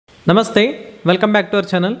Namaste, welcome back to our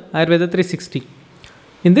channel Ayurveda 360.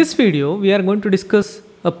 In this video, we are going to discuss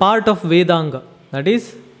a part of Vedanga, that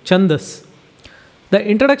is Chandas. The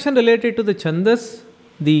introduction related to the Chandas,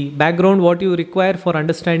 the background what you require for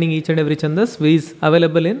understanding each and every Chandas is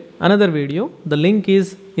available in another video. The link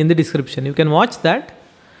is in the description. You can watch that.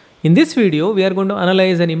 In this video, we are going to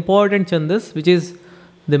analyze an important Chandas which is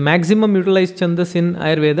the maximum utilized Chandas in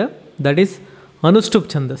Ayurveda, that is Anushtup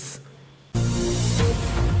Chandas.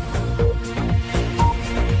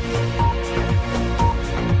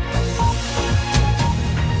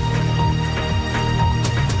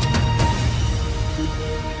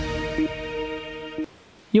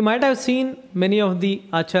 You might have seen many of the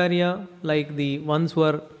acharya, like the ones who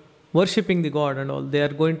are worshipping the god and all, they are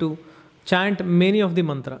going to chant many of the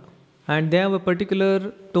mantra and they have a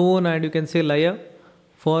particular tone and you can say laya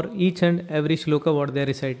for each and every shloka what they are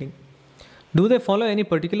reciting. Do they follow any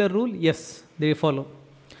particular rule? Yes, they follow.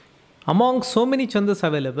 Among so many chandas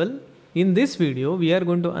available, in this video we are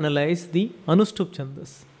going to analyze the Anushtup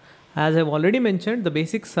Chandas. As I have already mentioned, the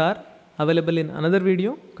basics are available in another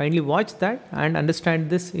video. Kindly watch that and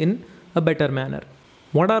understand this in a better manner.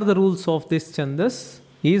 What are the rules of this Chandas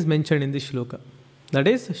is mentioned in this shloka. That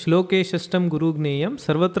is Shloke Shashtam Guru Gneyam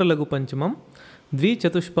Sarvatra Lagu Panchamam Dvi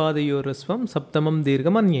Chatushpadayor Rasvam Saptamam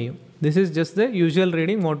Dirgham Anyayam. This is just the usual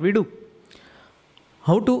reading what we do.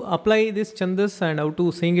 How to apply this Chandas and how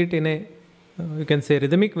to sing it in a you can say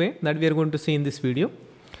rhythmic way, that we are going to see in this video.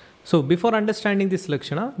 So before understanding this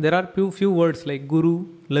Lakshana, there are few words like Guru,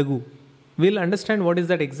 Lagu. We'll understand what is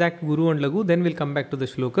that exact Guru and Lagu, then we'll come back to the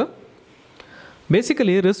shloka.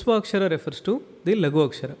 Basically, Risva Akshara refers to the Lagu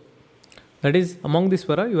Akshara. That is, among the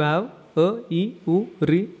svara, you have A, I, U,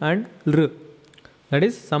 Ri and R. That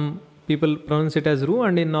is, some people pronounce it as Ru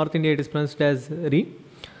and in North India it is pronounced as Ri.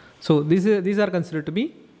 So, these are considered to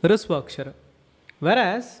be Risva Akshara.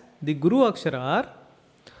 Whereas, the Guru Akshara are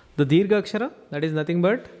the Dirgha Akshara, that is nothing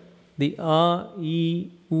but the A, I,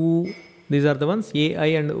 U, these are the ones A, I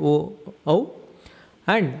and O, O.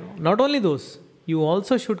 And not only those, you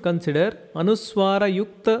also should consider Anuswara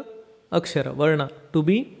Yukta Akshara, Varna, to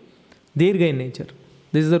be Dirgha in nature.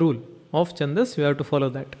 This is the rule of Chandas, you have to follow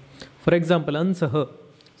that. For example, Ansaha.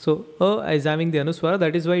 So, A is having the Anuswara,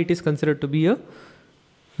 that is why it is considered to be a,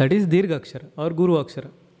 that is Dirgha Akshara or Guru Akshara.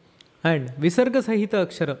 And Visarga Sahita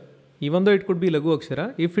Akshara, even though it could be Lagu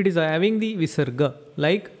Akshara, if it is having the Visarga,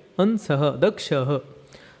 like Ansaha, Dakshaha,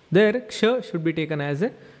 there Ksha should be taken as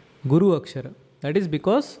a Guru Akshara. That is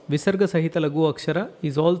because Visarga Sahita Lagu Akshara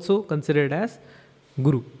is also considered as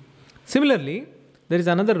Guru. Similarly, there is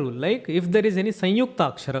another rule, like if there is any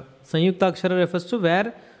Sanyukta Akshara. Sanyukta Akshara refers to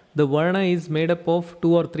where the Varna is made up of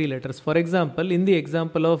 2 or 3 letters. For example, in the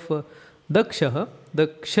example of Dakshaha, the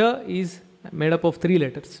Ksha is made up of 3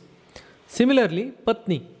 letters. Similarly,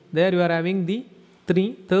 Patni, there you are having the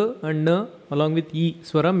 3, Th and Na along with E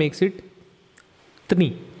swara makes it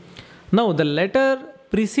Tni. Now, the letter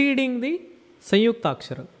preceding the Sanyukta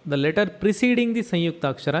Akshara, the letter preceding the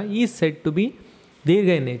Sanyukta Akshara is said to be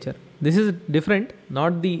Dirgha in nature. This is different,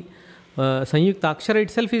 not the Sanyukta Akshara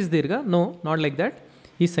itself is Dirgha, no, not like that.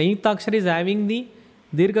 If Sanyukta Akshara is having the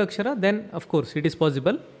Dirgha Akshara, then of course it is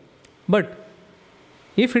possible. But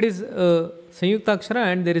if it is Sanyukta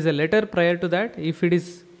Akshara and there is a letter prior to that, if it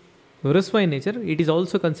is Risva in nature, it is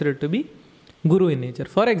also considered to be Guru in nature.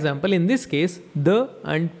 For example, in this case, the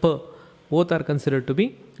and pa both are considered to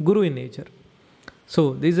be Guru in nature.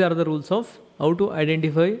 So, these are the rules of how to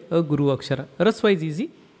identify a Guru Akshara. Rasva is easy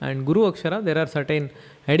and Guru Akshara, there are certain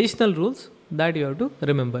additional rules that you have to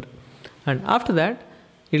remember. And after that,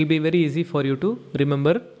 it will be very easy for you to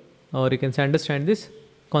remember or you can say understand this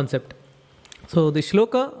concept. So, the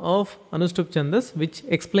shloka of Anushtup Chandas which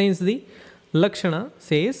explains the Lakshana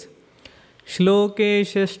says, Shloke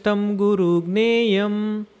Shashtam Guru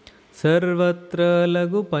Gneyam Sarvatra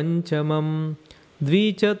Lagu Panchamam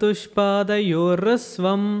Dvichatushpadayor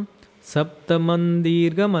Rasvam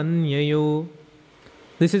Saptamandirgham Anyayo.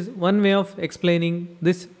 This is one way of explaining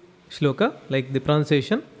this shloka, like the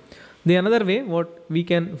pronunciation. The another way what we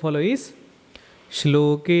can follow is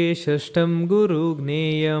Shloke Shashtam Guru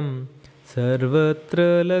Gneyam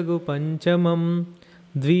Sarvatra Lagu Panchamam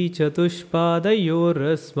Dvichatushpadayor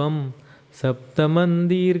Rasvam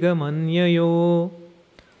Saptamandirgham Anyayo.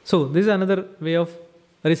 So, this is another way of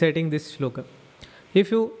reciting this shloka. If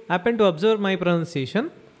you happen to observe my pronunciation,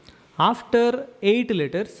 after 8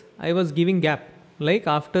 letters, I was giving gap. Like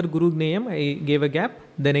after Guru Gneyam, I gave a gap.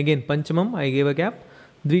 Then again Panchamam, I gave a gap.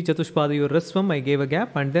 Dvichatushpadayor Rasvam, I gave a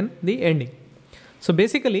gap. And then the ending. So,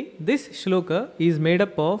 basically, this shloka is made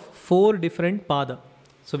up of 4 different pada.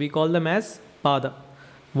 So, we call them as pada.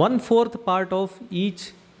 1/4 part of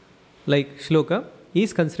each like shloka,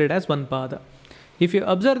 is considered as one pada. If you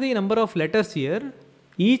observe the number of letters here,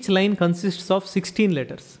 each line consists of 16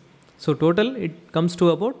 letters. So total it comes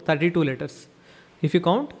to about 32 letters. If you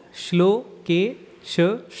count shlo, ke, sh,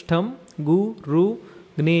 shtam, gu, ru,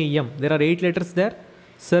 gne, yam. There are 8 letters there.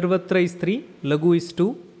 Sarvatra is 3, lagu is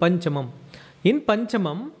 2, panchamam. In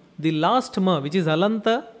panchamam, the last ma, which is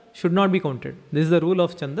alanta, should not be counted. This is the rule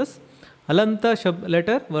of chandas. Alanta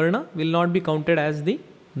letter, varna, will not be counted as the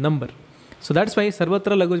number. So that's why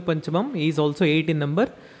Sarvatra Lagu Panchamam is also 8 in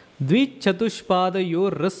number. Dvi Chatushpada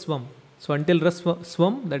Yor Rasvam. So until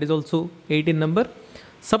Rasvam, that is also 8 in number.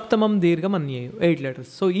 Saptamam Dirgham Anyayu, 8 letters.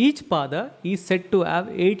 So each pada is said to have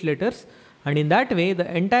 8 letters, and in that way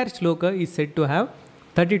the entire shloka is said to have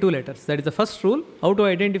 32 letters. That is the first rule. How to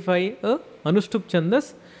identify a Anushtup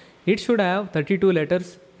Chandas? It should have 32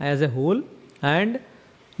 letters as a whole, and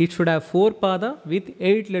it should have 4 pada with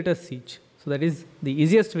 8 letters each. So that is the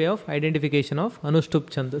easiest way of identification of Anushtup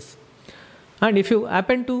Chandas. And if you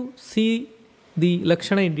happen to see the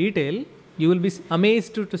Lakshana in detail, you will be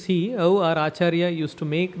amazed to see how our Acharya used to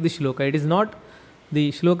make the shloka. It is not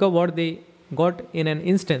the shloka what they got in an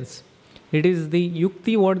instance. It is the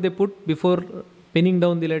yukti what they put before pinning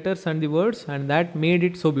down the letters and the words, and that made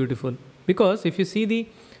it so beautiful. Because if you see the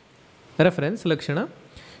reference, Lakshana,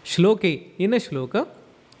 shloke, in a shloka,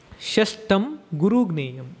 shashtam guru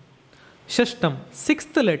gneyam. Shashtam,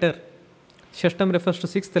 6th letter. Shashtam refers to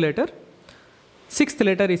 6th letter. 6th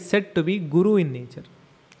letter is said to be Guru in nature.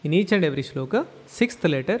 In each and every shloka, 6th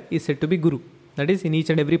letter is said to be Guru. That is in each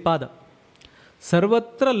and every pada.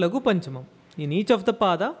 Sarvatra Lagu Panchamam. In each of the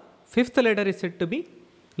pada, 5th letter is said to be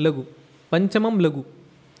Lagu. Panchamam Lagu.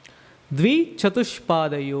 Dvi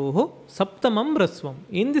Chatushpadayoho Saptamam Rasvam.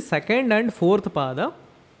 In the 2nd and 4th pada,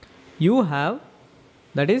 you have,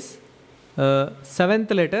 that is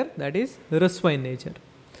 7th letter, that is Rasva in nature.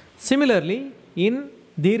 Similarly, in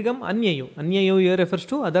Dirgham Anyayu. Anyayu here refers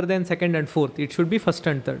to other than 2nd and 4th. It should be 1st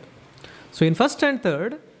and 3rd. So in 1st and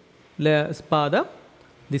 3rd pada,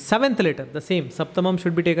 the 7th letter, the same. Saptamam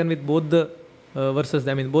should be taken with both the verses,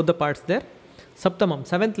 I mean both the parts there. Saptamam,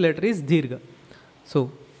 7th letter is Dirgha.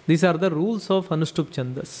 So these are the rules of Anushtup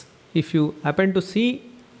Chandas. If you happen to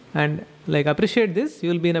see and appreciate this, you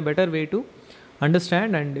will be in a better way to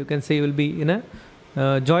understand, and you can say you will be in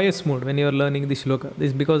a joyous mood when you are learning the shloka.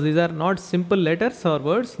 This because these are not simple letters or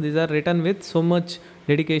words. These are written with so much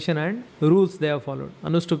dedication and rules they have followed.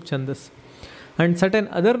 Anushtup Chandas. And certain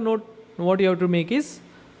other note what you have to make is,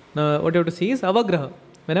 what you have to see is avagraha.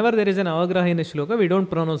 Whenever there is an avagraha in a shloka, we don't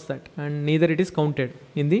pronounce that, and neither it is counted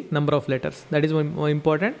in the number of letters. That is more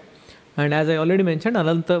important. And as I already mentioned,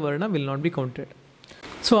 Alanta Varna will not be counted.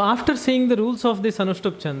 So after seeing the rules of this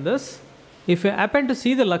Anushtup Chandas, if you happen to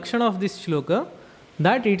see the Lakshana of this shloka,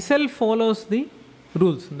 that itself follows the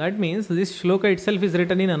rules. That means this shloka itself is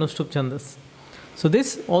written in Anushtup Chandas. So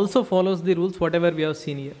this also follows the rules whatever we have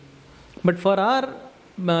seen here. But for our,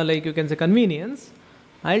 you can say, convenience,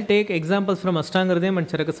 I'll take examples from Ashtanga Hridayam and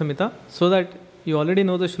Charaka Samhita, so that you already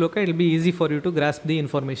know the shloka, it will be easy for you to grasp the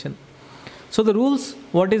information. So the rules,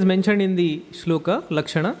 what is mentioned in the shloka,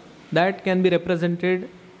 Lakshana, that can be represented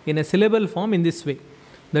in a syllable form in this way.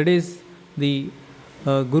 That is, the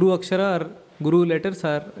Guru Akshara or Guru letters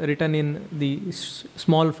are written in the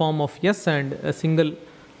small form of yes, and a single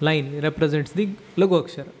line represents the Lagu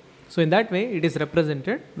Akshara. So in that way it is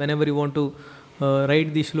represented whenever you want to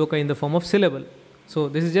write the shloka in the form of syllable. So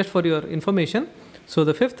this is just for your information. So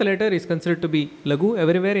the 5th letter is considered to be Lagu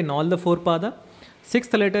everywhere in all the 4 pada.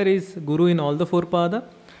 6th letter is Guru in all the 4 pada.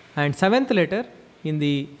 And 7th letter in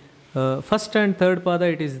the 1st and 3rd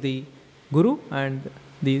pada it is the Guru, and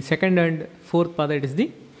the 2nd and 4th pada it is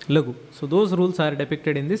the Lagu. So those rules are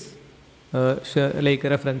depicted in this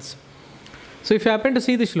reference. So if you happen to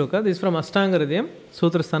see the shloka, this is from Ashtanga Hridayam,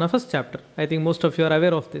 Sutrasthana, 1st chapter. I think most of you are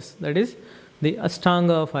aware of this. That is the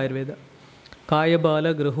Ashtanga of Ayurveda. Kaya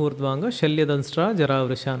Bala Grahurdvanga Shalya Danstra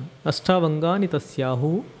Jaravrashan Astavangani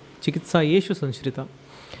Tasyahu Chikitsa Yeshu Sanskrita.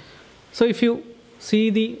 So if you see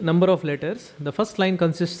the number of letters, the first line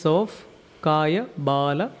consists of Kaya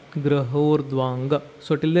Bala Grahurdvanga.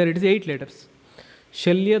 So till there it is 8 letters.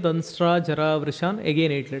 Shalya Danstra Jaravrashan,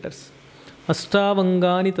 again 8 letters.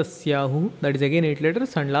 Astavangani Tasyahu, that is again 8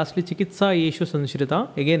 letters. And lastly Chikitsa Yeshu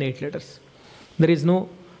Sanskrita, again 8 letters. There is no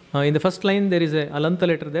in the first line there is a alanta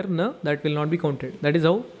letter there, na, that will not be counted. That is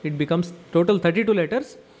how it becomes total 32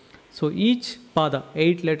 letters. So each pada,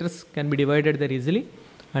 8 letters can be divided there easily,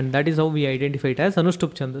 and that is how we identify it as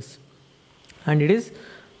Anushtup Chandas. And it is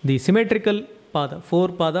the symmetrical pada, 4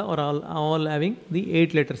 pada are all having the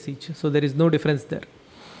 8 letters each. So there is no difference there.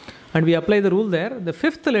 And we apply the rule there. The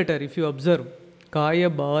 5th letter, if you observe, Kaya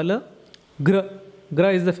Bala Gra.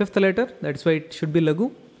 Gra is the fifth letter, that's why it should be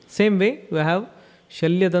Lagu. Same way, we have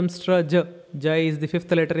Shalyadamstra Ja. Ja is the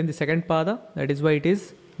fifth letter in the second pada, that is why it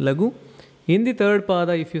is Lagu. In the third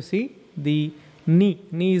pada, if you see, the Ni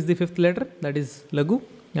is the fifth letter, that is Lagu.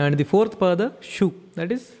 And the fourth pada, Shu,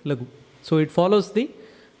 that is Lagu. So it follows the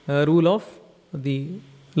rule of the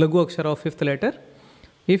Lagu Akshara of fifth letter.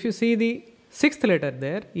 If you see the sixth letter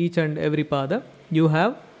there, each and every pada, you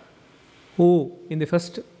have O in the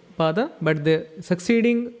first pada, but the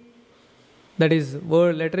succeeding, that is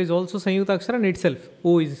word letter, is also Sanyukta Akshara in itself.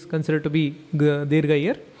 O is considered to be Dirgha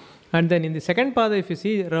here. And then in the second pada, if you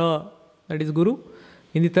see Ra, that is Guru.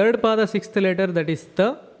 In the third pada, sixth letter, that is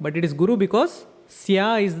Ta, but it is Guru because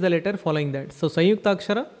Sya is the letter following that. So Sanyukta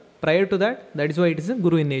Akshara prior to that, that is why it is a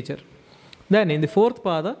Guru in nature. Then in the fourth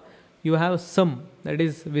pada, you have Sam, that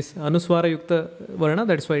is Anuswara Yukta Varna,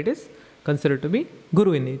 that's why it is considered to be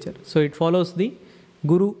Guru in nature. So it follows the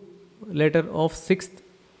Guru letter of sixth,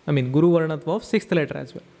 Guru Varnatva of sixth letter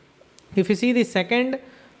as well. If you see the second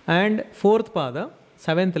and fourth pada,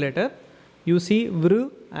 seventh letter, you see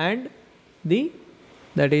Vru and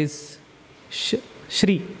that is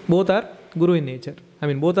Shri, both are Guru in nature.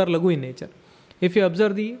 Both are Lagu in nature. If you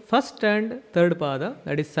observe the first and third pada,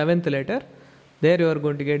 that is seventh letter, there you are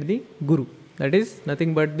going to get the Guru. That is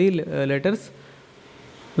nothing but the letters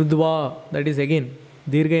Rudva, that is again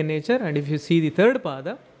Dirgha in nature. And if you see the third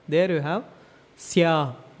pada, there you have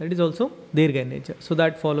Sya, that is also Dirgha in nature. So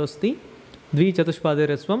that follows the Dvi Chatushpada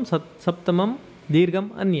Rasvam Saptamam Dirgham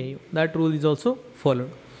Anyayu. That rule is also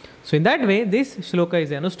followed. So in that way, this shloka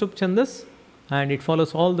is Anushtup Chandas and it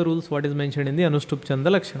follows all the rules what is mentioned in the Anushtup Chanda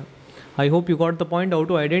Lakshana. I hope you got the point how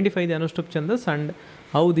to identify the Anushtup Chandas and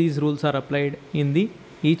how these rules are applied in the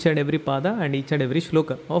each and every pada and each and every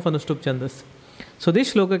shloka of Anushtup Chandas. So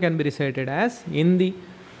this shloka can be recited as in the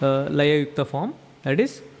laya yukta form, that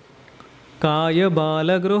is Kaya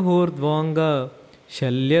Bala Gruhurdvanga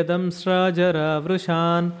Shalyadam Srajara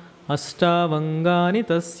Vrushan Astavangani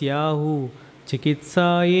Tasyahu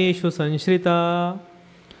Chikitsayeshu Sanshrita.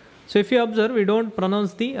 So if you observe, we don't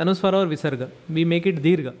pronounce the Anuswara or Visarga, we make it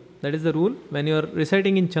Dirgha. That is the rule. When you are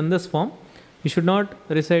reciting in Chandas form, you should not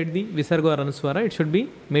recite the Visarga or Anuswara, it should be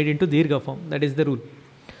made into Dirgha form. That is the rule.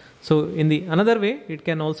 So in the another way, it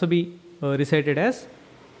can also be recited as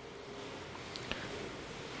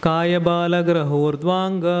Kaya Bala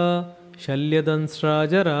Grahordvanga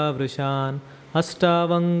Shalyadansrajara Vrishan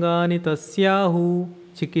Astavangani Tasyahu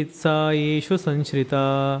Chikitsayeshu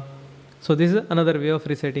Sanshrita. So this is another way of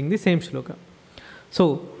reciting the same shloka.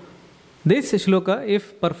 So this shloka,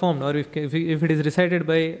 if performed or if it is recited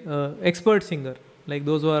by expert singer, like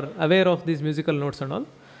those who are aware of these musical notes and all,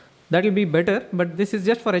 that will be better, but this is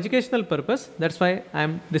just for educational purpose. That's why I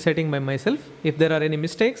am reciting by myself. If there are any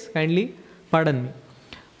mistakes, kindly pardon me.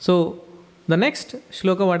 So the next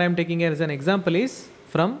shloka what I am taking here as an example is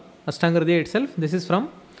from Ashtanga Hridaya itself. This is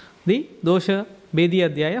from the Dosha Bedi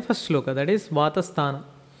Adhyaya first shloka, that is Vatasthana.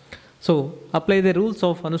 So apply the rules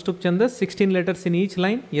of Anushtup Chandas, 16 letters in each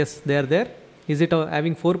line. Yes, they are there. Is it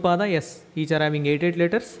having 4 pada? Yes, each are having 8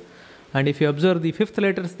 letters. And if you observe the fifth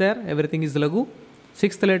letters there, everything is Lagu.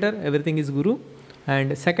 Sixth letter, everything is Guru.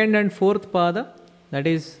 And second and fourth pada, that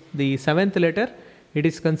is the seventh letter, it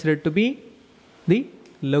is considered to be the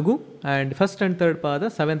Lagu. And first and third pada,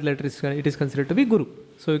 seventh letter, it is considered to be Guru.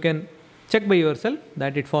 So you can check by yourself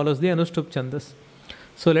that it follows the Anushtup Chandas.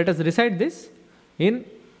 So let us recite this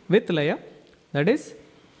with laya, that is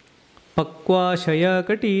Pakvashaya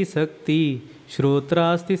Kati Sakti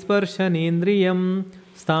Shrotrasti Sparshanendriyam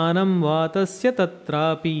Sthanam Vatasya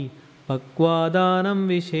Tatrapi Pakvadanam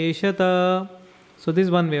Visheshata. So this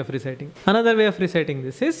is one way of reciting. Another way of reciting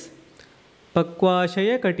this is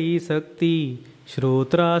Pakvashaya Kati Sakti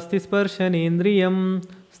Shrotrasti Sparshanendriyam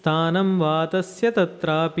Sthanam Vatasya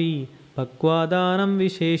Tatrapi Pakvadanam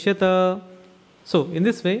Visheshata. So in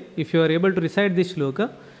this way, if you are able to recite this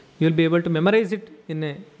shloka, you will be able to memorize it in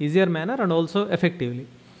an easier manner and also effectively.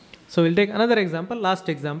 So we'll take another example, last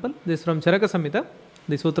example. This is from Charaka Samhita,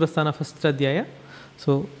 the Sutrasthana first Adhyaya.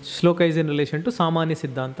 So shloka is in relation to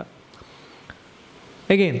Samhita-Siddhanta.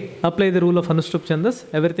 Again, apply the rule of Anushtup Chandas.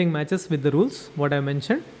 Everything matches with the rules what I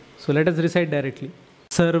mentioned. So let us recite directly.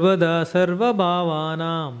 Sarvada sarva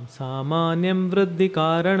bhavanam samanyam vriddhi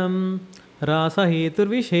karanam rasa hetur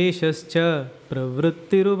visheshascha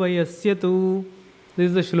pravrittiruvayasya. This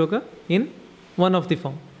is the shloka in one of the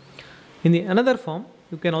form. In the another form,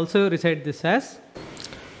 you can also recite this as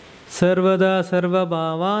Sarvada sarva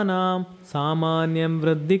bhavanam samanyam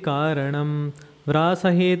vriddhi karanam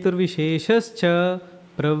vrasa hetur visheshascha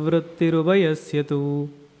pravrittiruvayasya.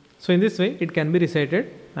 So in this way, it can be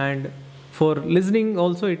recited, and For listening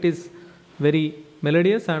also it is very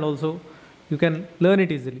melodious, and also you can learn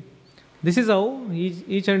it easily. This is how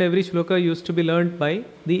each and every shloka used to be learned by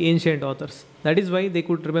the ancient authors. That is why they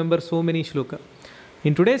could remember so many shloka.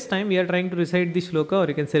 In today's time, we are trying to recite the shloka, or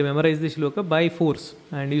you can say memorize the shloka by force,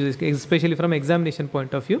 and especially from examination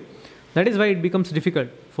point of view. That is why it becomes difficult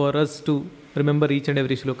for us to remember each and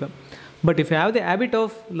every shloka. But if you have the habit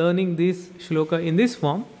of learning this shloka in this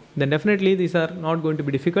form, then definitely these are not going to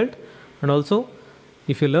be difficult. And also,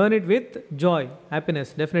 if you learn it with joy,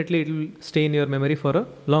 happiness, definitely it will stay in your memory for a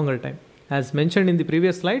longer time. As mentioned in the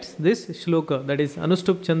previous slides, this shloka, that is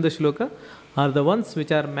Anushtup Chandas shloka, are the ones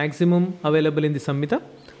which are maximum available in the Samhita.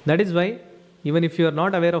 That is why even if you are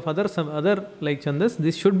not aware of some other like chandas,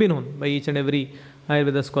 this should be known by each and every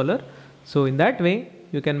Ayurveda scholar. So in that way,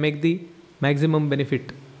 you can make the maximum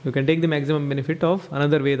benefit. You can take the maximum benefit of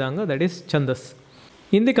another Vedanga, that is chandas.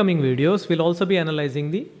 In the coming videos, we'll also be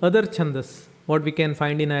analyzing the other chandas, what we can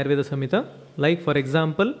find in Ayurveda Samhita, like for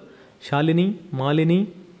example, Shalini,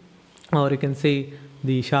 Malini, or you can say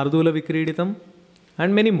the Shardula Vikriditam,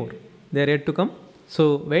 and many more. They are yet to come.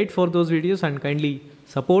 So wait for those videos and kindly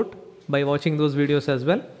support by watching those videos as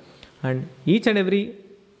well. And each and every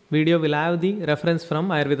video will have the reference from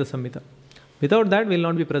Ayurveda Samhita. Without that, we will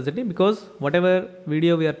not be presenting, because whatever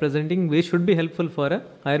video we are presenting, we should be helpful for a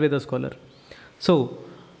Ayurveda scholar. So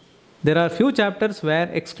there are few chapters where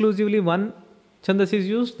exclusively one chandas is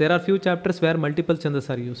used. There are few chapters where multiple chandas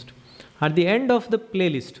are used. At the end of the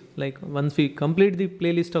playlist, like once we complete the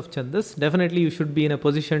playlist of chandas, definitely you should be in a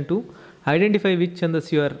position to identify which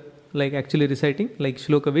chandas you are like actually reciting, like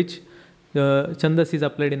shloka, which chandas is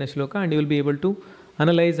applied in a shloka, and you will be able to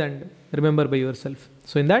analyze and remember by yourself.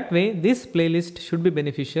 So in that way, this playlist should be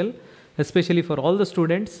beneficial, especially for all the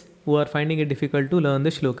students who are finding it difficult to learn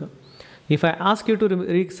the shloka. If I ask you to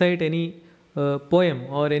recite any poem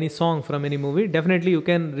or any song from any movie, definitely you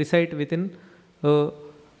can recite within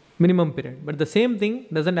minimum period. But the same thing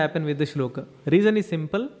doesn't happen with the shloka. Reason is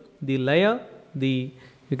simple. The laya,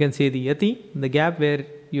 you can say the yati, the gap where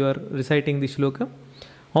you are reciting the shloka,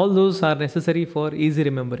 all those are necessary for easy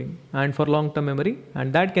remembering and for long-term memory,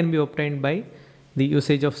 and that can be obtained by the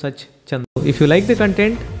usage of such chandas. If you like the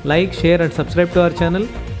content, like, share and subscribe to our channel.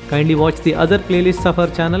 Kindly watch the other playlists of our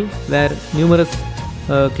channel where numerous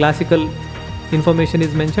classical information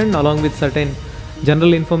is mentioned along with certain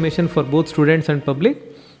general information for both students and public.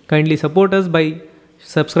 Kindly support us by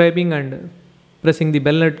subscribing and pressing the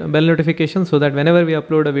bell notification, so that whenever we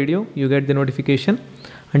upload a video, you get the notification.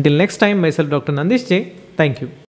 Until next time, myself Dr. Nandeesh J, thank you.